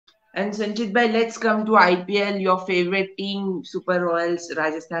And Sanchit bhai, let's come to IPL. Your favorite team, Super Royals,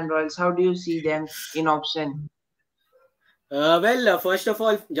 Rajasthan Royals. How do you see them in option? First of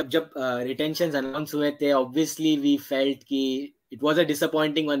all, जब retentions announce हुए थे, obviously we felt कि it was a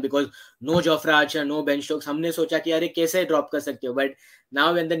disappointing one because no Jofra Archer, no Ben Stokes. हमने सोचा कि अरे कैसे drop कर सकते हो, but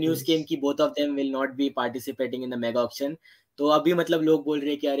now when the news came Yes. कि both of them will not be participating in the mega auction, तो अभी मतलब लोग बोल रहे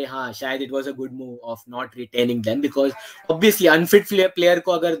हैं कि अरे हाँ शायद it was a good move of not retaining them because obviously unfit player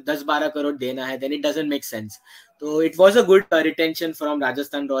को अगर 10-12 करोड़ देना है then it doesn't make sense. तो it was a good retention from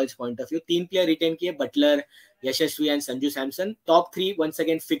Rajasthan Royals point of view. 3 player retain किए, Buttler, Yashasvi and Sanju Samson. Top 3 once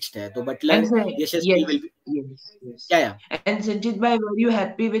again fixed है, तो And Buttler, Yashasvi yes, will be. yes, yes. क्या या And Sanchit bhai, were you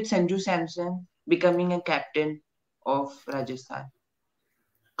happy with Sanju Samson becoming a captain of Rajasthan?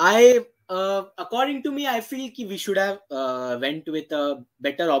 I according to me, I feel कि we should have went with a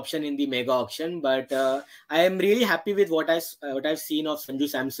better option in the mega auction, but I am really happy with what I've seen of Sanju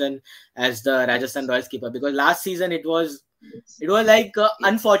Samson as the Rajasthan Royals keeper, because last season Yes, it was like yes,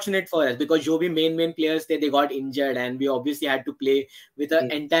 unfortunate for us because जो भी main players थे, they got injured and we obviously had to play with an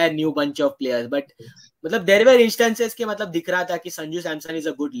yes, entire new bunch of players. But yes, मतलब there were instances के मतलब दिख रहा था कि Sanju Samson is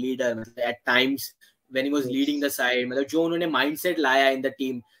a good leader, मतलब at times when he was leading yes, the side, मतलब जो उन्होंने mindset लाया in the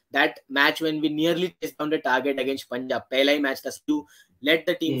team, that match when we nearly chased down the target against Punjab, पहला ही मैच था, Sanju led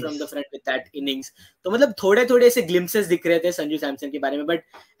the team from the yes, front with that innings. तो मतलब थोड़े थोड़े से glimpses दिख रहे थे संजू सैमसन के बारे में, but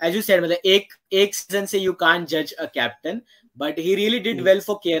as you said, मतलब एक सीजन से you can't judge a captain, but he really did well yes,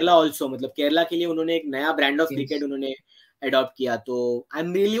 for Kerala also. मतलब केरला के लिए उन्होंने एक नया ब्रांड ऑफ क्रिकेट yes, उन्होंने अडॉप्ट किया, तो I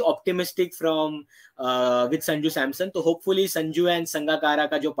am really optimistic from with Sanju Samson. तो होपफुली संजू एंड संगाकारा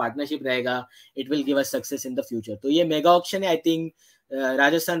का जो पार्टनरशिप रहेगा, it will give us success in the future. तो ये मेगा ऑक्शन है, I think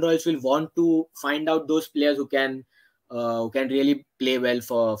Rajasthan Royals will want to find out those players who can really play well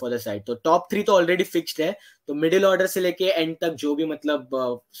for the side. तो top 3 तो already fixed है, तो middle order से लेके and तक जो भी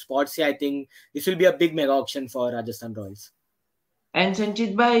मतलब स्पॉट से, I think this will be a big mega auction for Rajasthan Royals. And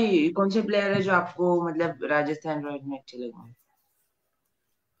संचित भाई, कौन से प्लेयर है जो आपको मतलब राजस्थान रॉयल्स में अच्छे लगे?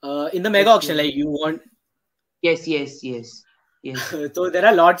 In the mega Which auction, player? Like you want. Yes, yes, yes, yes. तो there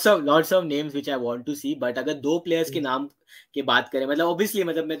are lots of names which I want to C, but अगर दो प्लेयर्स के Yes. नाम की बात करें, मतलब ऑब्वियसली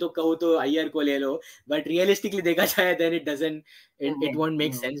मतलब मैं तो कहूँ तो अय्यर को ले लो, बट रियलिस्टिकली देखा जाए then it No, won't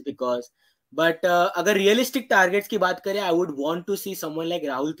make no. Sense because. But अगर रियलिस्टिक टारगेट्स की बात करें, I would want to see someone like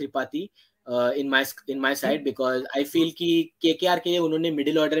Rahul Tripathi in my side, because I feel कि केकेआर के लिए उन्होंने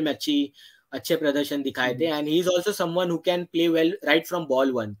मिडिल ऑर्डर में अच्छे प्रदर्शन दिखाए थे, Yes, and he is also someone who can play well right from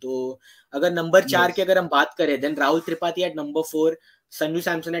ball one. तो अगर नंबर 4 की yes, अगर हम बात करें, then Rahul Tripathi eight number 4, Sanju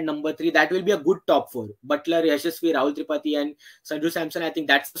Samson at number 3. That will be a good top 4. Butler, Yashasvi, Rahul Tripathi, and Sanju Samson. I think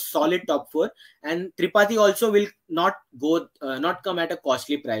that's a solid top 4. And Tripathi also will not come at a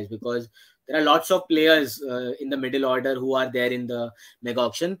costly price because there are lots of players in the middle order who are there in the mega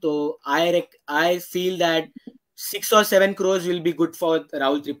auction. So I feel that 6 or 7 crores will be good for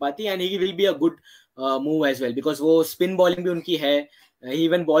Rahul Tripathi, and he will be a good move as well because वो spin bowling भी उनकी है. He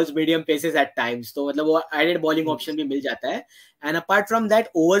even balls medium paces at times, तो मतलब वो added bowling option yes, भी मिल जाता है. And apart from that,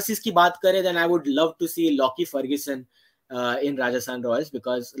 overseas की बात करें, then I would love to see Lockie Ferguson in Rajasthan Royals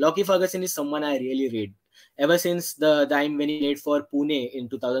because Lockie Ferguson is someone I really rate. Ever since the time when he played for Pune in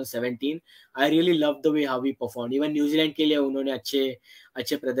 2017, I really love the way how he performed. Even New Zealand के लिए उन्होंने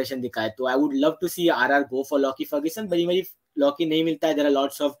अच्छे प्रदर्शन दिखाए. तो I would love to see RR go for Lockie Ferguson, but even if Lockie नहीं मिलता है, there are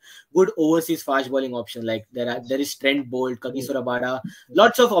lots of good overseas fast bowling options. Like there is Trent Bolt, yes, Kagiso Rabada,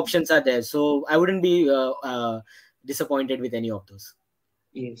 lots of options are there. So I wouldn't be disappointed with any of those.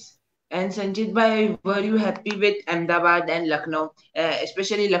 yes. And Sanjit bhai, were you happy with Ahmedabad and Lucknow?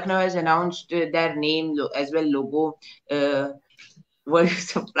 Especially Lucknow has announced their name as well logo. Were you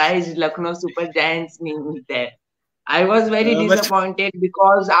surprised Lucknow Super Giants name is there? I was very मतलब disappointed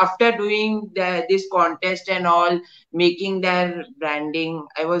because after doing this contest and all, making their branding,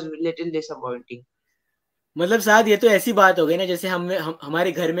 I was little disappointing. मतलब साथ ये तो ऐसी बात हो गई ना, जैसे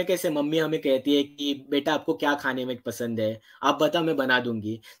हमारे घर में कैसे मम्मी हमें कहती है कि बेटा आपको क्या खाने में पसंद है, आप बताओ मैं बना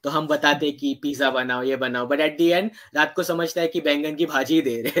दूंगी. तो हम बताते हैं कि पिज्जा बनाओ, ये बनाओ, बट एट द एंड रात को समझता है कि बैंगन की भाजी ही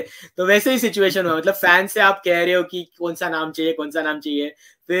दे रहे. तो वैसे ही सिचुएशन हुआ, मतलब फैन से आप कह रहे हो कि कौन सा नाम चाहिए,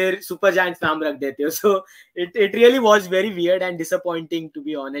 फिर सुपर जायंट्स नाम रख देते हो. So it really was very weird and disappointing to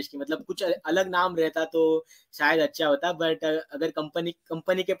be honest, कि मतलब कुछ अलग नाम रहता तो शायद अच्छा होता, बट अगर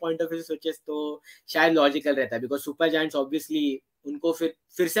कंपनी के पॉइंट ऑफ व्यू से सोचे तो शायद लॉजिकल रहता है, बिकॉज सुपर जायंट्स ऑब्वियसली उनको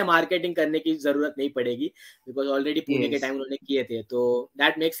फिर से मार्केटिंग करने की जरूरत नहीं पड़ेगी बिकॉज ऑलरेडी पुणे के Yes, टाइम उन्होंने किए थे, तो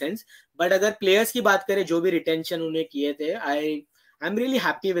दैट मेक सेंस. बट अगर प्लेयर्स की बात करें, जो भी रिटेंशन उन्होंने किए थे, I am really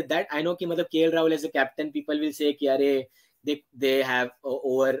happy with that. I know कि मतलब KL Rahul as a captain, people will say कि अरे they have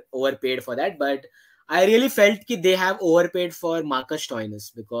overpaid for that, but I really felt that they have overpaid for Marcus Stoinis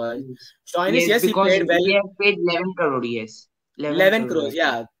because Yes, Stoinis, yes, yes, he because played well, he has paid 11 crore. Yes, 11 11 crore, crores, I think.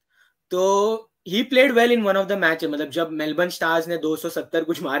 yeah. तो he played well in one of the matches. मतलब जब Melbourne stars ने 270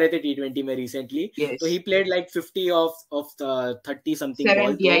 कुछ मारे थे T20 में recently, तो he Yes, played like 50 of the 30 something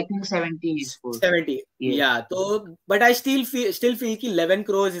ball. 70. I तो think 70 he scored. 70, Yes, yeah. So, but I still feel कि 11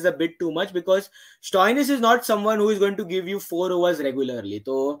 crores is a bit too much because Stoinis is not someone who is going to give you 4 overs regularly.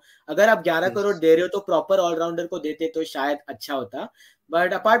 तो अगर आप 11 crore yes, दे रहे हो तो proper all-rounder को देते तो शायद अच्छा होता.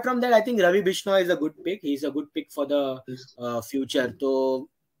 But apart from that, I think Ravi Bishnoi is a good pick. He's a good pick for the yes, future. तो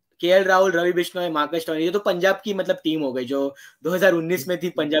KL Rahul, Ravi Bishnoi, Marcus Stoinis, ये तो पंजाब की मतलब टीम हो गई जो 2019 में थी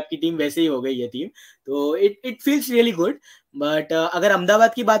पंजाब की टीम, वैसे ही हो गई ये टीम. तो it feels really good. But अगर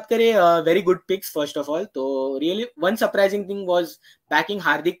अहमदाबाद की बात करें, very good pics first of all. तो really one surprising thing was banking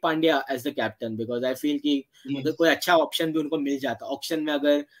Hardik Pandya as the captain because I feel कि अगर कोई yes. अच्छा ऑप्शन भी उनको मिल जाता ऑप्शन में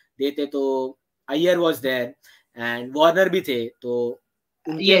अगर देते तो Iyer was there and Warner भी थे तो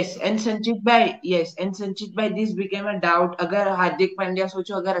उनके Yes, and Sanchit bhai, this became a doubt. अगर हार्दिक पांड्या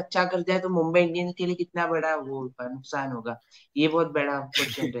सोचो अगर अच्छा कर जाए तो मुंबई इंडियंस के लिए कितना बड़ा वो होगा, नुकसान होगा. ये बहुत बड़ा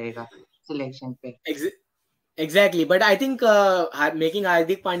क्वेश्चन रहेगा सिलेक्शन पे. Exactly, but I think making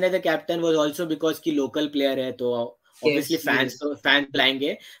Hardik Pandya the captain was also because कि local player है तो obviously Yes, fans yes, तो fans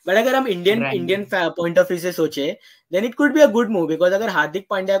लाएंगे. But अगर हम right. Indian point of view से सोचे, then it could be a good move because अगर हार्दिक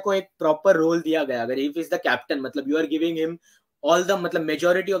पांड्या को एक proper role दिया गया, अगर if is the captain, मतलब you are giving him all the मतलब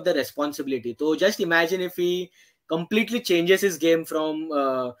majority of the responsibility. तो just imagine if he completely changes his game from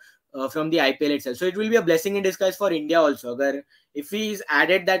the IPL itself. So it will be a blessing in disguise for India also. अगर if he's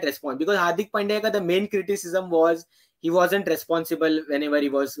added that response because Hardik Pandya ka the main criticism was he wasn't responsible whenever he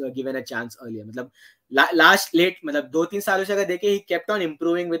was given a chance earlier. मतलब last late मतलब 2-3 सालों से अगर देखे he kept on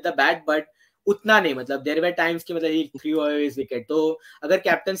improving with the bat but उतना नहीं. मतलब there were times कि मतलब he threw away his wicket. तो अगर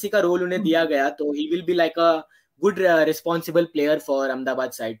कैप्टनसी का रोल उन्हें दिया गया तो he will be like a good responsible player for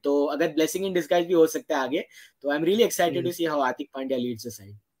Ahmedabad side. तो अगर blessing in disguise भी हो सकता है आगे तो I'm really excited to Yes. see how Hardik Pandya leads the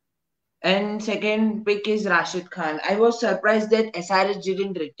side. And second pick is Rashid Khan. I was surprised that SRH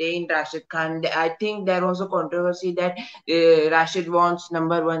didn't retain Rashid Khan. I think there was a controversy that Rashid wants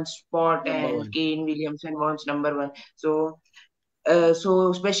number one spot Number and one. Kane Williamson wants number one. So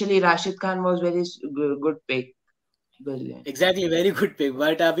especially Rashid Khan was very good pick. Brilliant. Exactly, very good pick.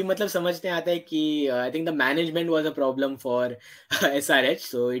 But अभी मतलब समझने आता है कि I think the management was a problem for SRH.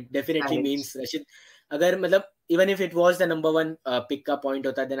 So it definitely Right. means Rashid. अगर मतलब even if it was the number one pick का point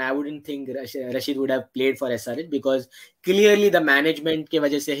होता, then I wouldn't think Rashid would have played for SRH because clearly the management के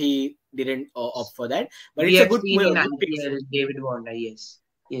वजह से he didn't opt for that. But We it's a have good seen in good pick. IPL David Warner. Yes.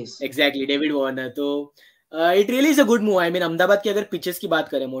 Yes. Exactly, David Warner. तो it really is a good move. I mean Ahmedabad की अगर pitches की बात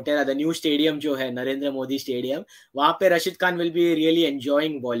करें, Motera the new stadium जो है Narendra Modi stadium, वहां पे Rashid Khan will be really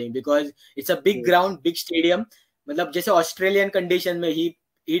enjoying bowling because it's a big Yes. Ground, big stadium. मतलब जैसे ऑस्ट्रेलियन कंडीशन में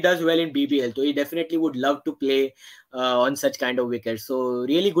he does well in BBL, so he definitely would love to play on such kind of wickets. So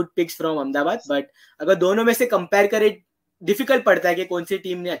really good picks from Ahmedabad. But अगर दोनों में से compare करें, difficult पड़ता है कि कौन सी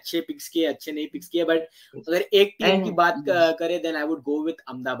टीम ने अच्छे पिक्स किए अच्छे नहीं पिक्स किए. But Yes. अगर एक टीम की And बात yes. करें then I would go with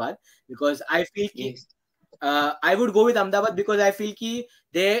Ahmedabad because I feel कि Yes. I would go with Ahmedabad because I feel कि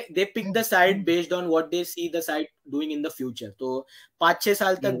they pick the side based on what they see the side doing in the future. तो 5-6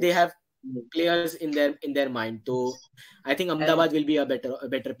 साल तक they Yes. have players in their mind. तो I think And Ahmedabad will be a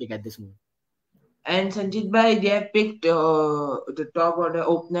better pick at this moment. And Sanchit bhai, they have picked the top order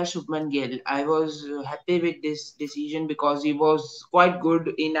opener Shubman Gill. I was happy with this decision because he was quite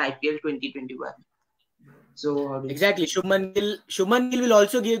good in IPL 2021. So how do you say? Exactly. Shubman Gill will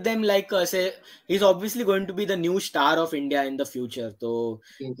also give them like say he's obviously going to be the new star of India in the future. तो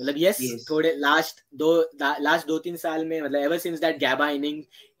Yes, मतलब yes yes, थोड़े last 2-3 साल में मतलब ever since that Gabba inning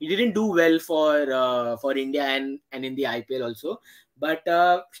he didn't do well for India and in the IPL also. But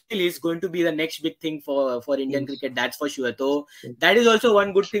still he's going to be the next big thing for Indian yes, cricket, that's for sure. So yes, that is also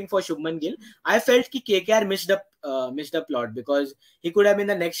one good thing for Shubman Gill. I felt कि KKR missed up plot because he could have been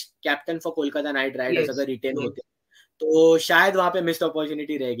the next captain for Kolkata Knight Riders yes, अगर retain yes. होते तो शायद वहां पे missed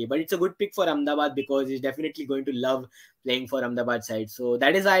opportunity रहेगी. But it's a good pick for Ahmedabad because is definitely going to love playing for Ahmedabad side. So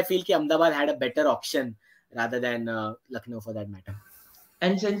that is I feel कि Ahmedabad had a better option rather than Lucknow for that matter.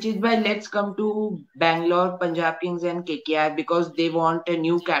 And Sanchit bhai, let's come to Bangalore, Punjab Kings and KKR because they want a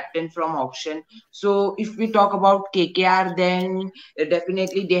new captain from auction. So if we talk about KKR, then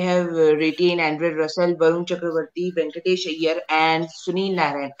definitely they have retained Andre Russell, Varun Chakravarti, Venkatesh Iyer and Sunil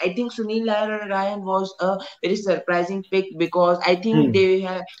Narayan. I think Sunil Narayan was a very surprising pick because I think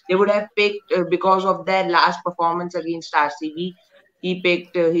they would have picked because of their last performance against RCB.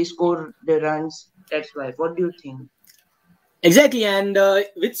 He scored the runs. That's why. What do you think? Exactly, and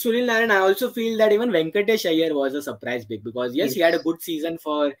with Sunil Narayan, I also feel that even Venkatesh Iyer was a surprise pick because yes, he had a Yes, good season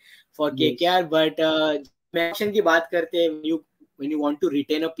for yes, KKR, but auction की बात करते हैं, when you want to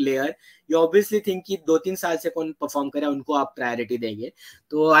retain a player, you obviously think कि 2-3 साल से कौन perform करे उनको आप priority देंगे.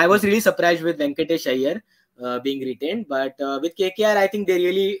 So I was really surprised with Venkatesh Iyer being retained, but with KKR, I think they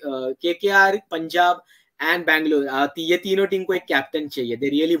really KKR, Punjab and Bangalore, ये तीनों टीम को एक कैप्टन चाहिए. They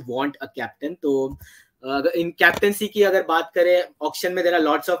really want a captain. तो in captaincy की अगर बात करें auction में there are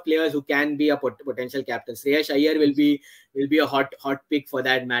lots of players who can be a potential captain. Shreyas Iyer will be a hot pick for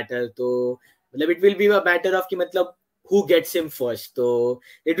that matter. तो मतलब it will be a matter of कि मतलब who gets him first. So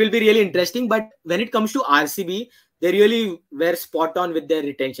it will be really interesting. But when it comes to RCB, they really were spot on with their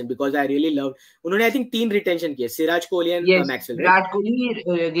retention because I really loved. उन्होंने I think 3 retention किए, Siraj Kohli and yes. Maxwell, right? Virat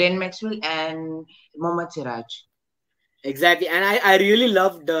Kohli, Glenn Maxwell, and Mohammad Siraj. Exactly, and I really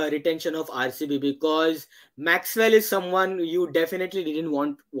loved the retention of RCB because Maxwell is someone you definitely didn't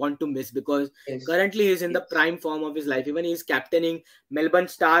want to miss because Yes, currently he's in the yes. prime form of his life. Even he's captaining Melbourne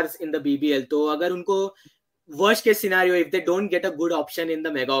Stars in the BBL. तो अगर उनको worst case scenario, if they don't get a good option in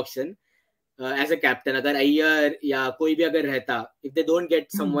the mega auction as a captain, अगर Iyer या कोई भी अगर रहता, if they don't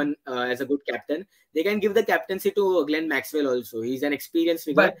get someone as a good captain, they can give the captaincy to Glenn Maxwell also. He's an experienced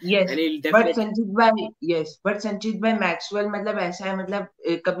figure But yes, and he'll but definitely. संचित भाई Maxwell मतलब ऐसा है, मतलब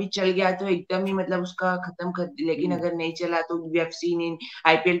कभी चल गया तो एकदम ही मतलब उसका खत्म कर दी, लेकिन अगर नहीं चला तो we have seen in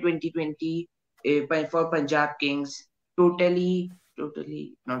IPL 2020 for Punjab Kings totally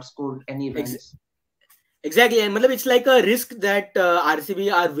not scored any runs. Exactly, and मतलब it's like a risk that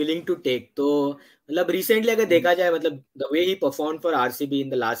RCB are willing to take. तो मतलब recently अगर देखा जाए मतलब the way he performed for RCB in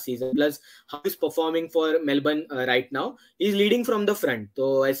the last season plus how he's performing for Melbourne right now, he's leading from the front.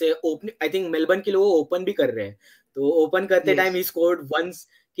 तो ऐसे open, I think Melbourne के लिए वो open भी कर रहे हैं. तो open करते Yes. time he scored once,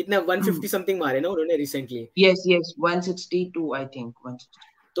 कितना 150 something मारे ना उन्होंने recently. Yes, 162 I think 160.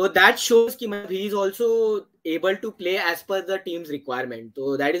 So that shows कि he is also able to play as per the team's requirement.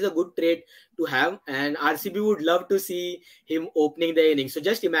 So that is a good trait to have, and RCB would love to see him opening the innings. So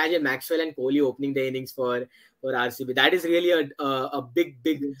just imagine Maxwell and Kohli opening the innings for RCB. That is really a big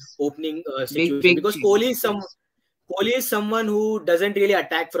Yes. opening situation Big because change. Yes. Kohli is someone who doesn't really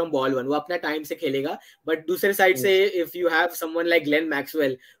attack from ball one. वो अपना time से खेलेगा. But दूसरे side Yes. से if you have someone like Glenn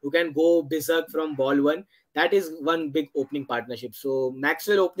Maxwell who can go berserk from ball one, that is one big opening partnership. So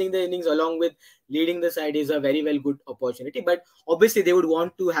Maxwell opening the innings along with leading the side is a very good opportunity. But obviously they would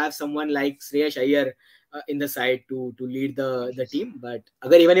want to have someone like Shreyas Iyer in the side to lead the team. But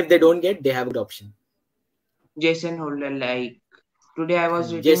even if they don't get, they have a good option. Jason Holder, like today I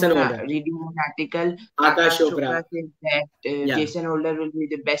was reading Jason an Holder. article. Akash Akash Chopra. Chopra said that Yeah. Jason Holder will be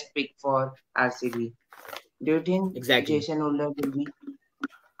the best pick for RCB. Do you think Exactly. Jason Holder will be?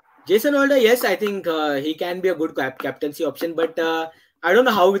 Jason Holder, yes, I think he can be a good captaincy option, but I don't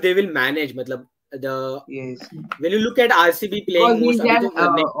know how they will manage. मतलब Yes. when you look at RCB Because playing he most, is अभी an तो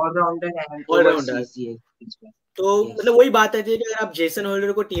मतलब all-rounder and all-rounder. overseas. Yes. तो Yes. मतलब वही बात है कि अगर आप जेसन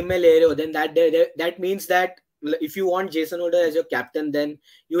होल्डर को टीम में ले रहे हो, then that means that if you want Jason Holder as your captain, then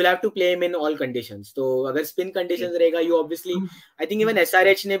you will have to play him in all conditions. तो अगर spin conditions रहेगा, you obviously, I think even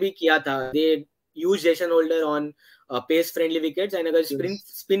SRH ने भी किया था, they use Jason Holder on pace friendly wickets, and अगर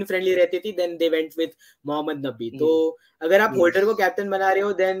spin friendly रहती थी, then they went with Mohammad Nabi. तो अगर आप होल्डर को कैप्टन बना रहे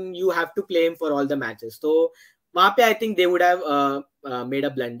हो, then you have to play him for all the matches. तो वहाँ पे I think they would have made a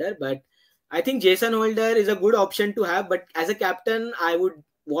blunder, but I think Jason Holder is a good option to have, but as a captain, I would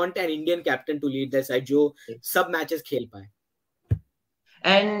want an Indian captain to lead the side जो सब matches खेल पाए.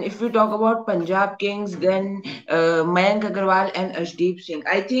 And if we talk about Punjab Kings, then Mayank Agarwal and Ashdeep Singh.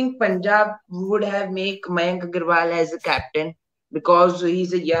 I think Punjab would have make Mayank Agarwal as a captain because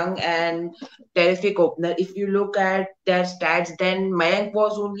he's a young and terrific opener. If you look at their stats, then Mayank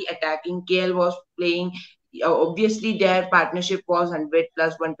was only attacking, KL was playing. Obviously, their partnership was 100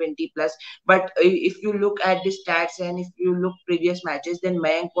 plus, 120 plus. But if you look at the stats and if you look previous matches, then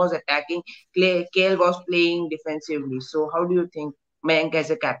Mayank was attacking, KL was playing defensively. So, how do you think Mayank as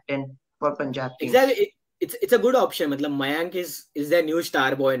a captain for Punjab Kings? Exactly. It's a good option. मतलब Mayank is their new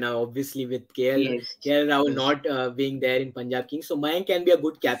star boy now, obviously with KL Rahul not being there in Punjab Kings. So Mayank can be a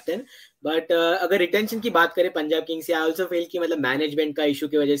good captain. But अगर retention की बात करें Punjab Kings से, I also feel कि मतलब management का issue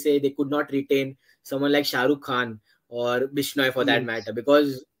की वजह से they could not retain someone like Shahrukh Khan or Bishnoi for that matter,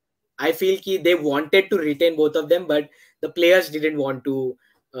 because I feel कि they wanted to retain both of them, but the players didn't want to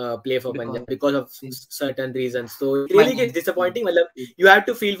play for Punjab because of certain reasons. So it really gets disappointing. मतलब you have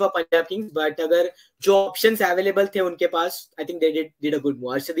to feel for Punjab Kings, but अगर जो options available थे उनके पास, I think they did a good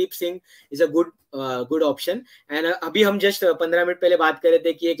move. Arshdeep Singh is a good option. And अभी हम just 15 minute पहले बात कर रहे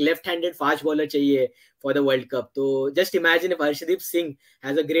थे कि एक left-handed fast bowler चाहिए for the World Cup. So just imagine if Harshdeep Singh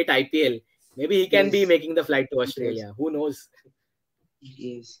has a great IPL, maybe he can be Yes, making the flight to yes, Australia. Who knows?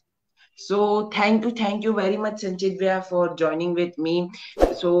 yes. So thank you very much, Sanchit Bhaiya, for joining with me.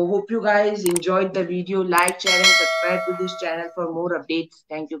 So hope you guys enjoyed the video. Like, share, and subscribe to this channel for more updates.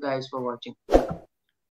 Thank you guys for watching.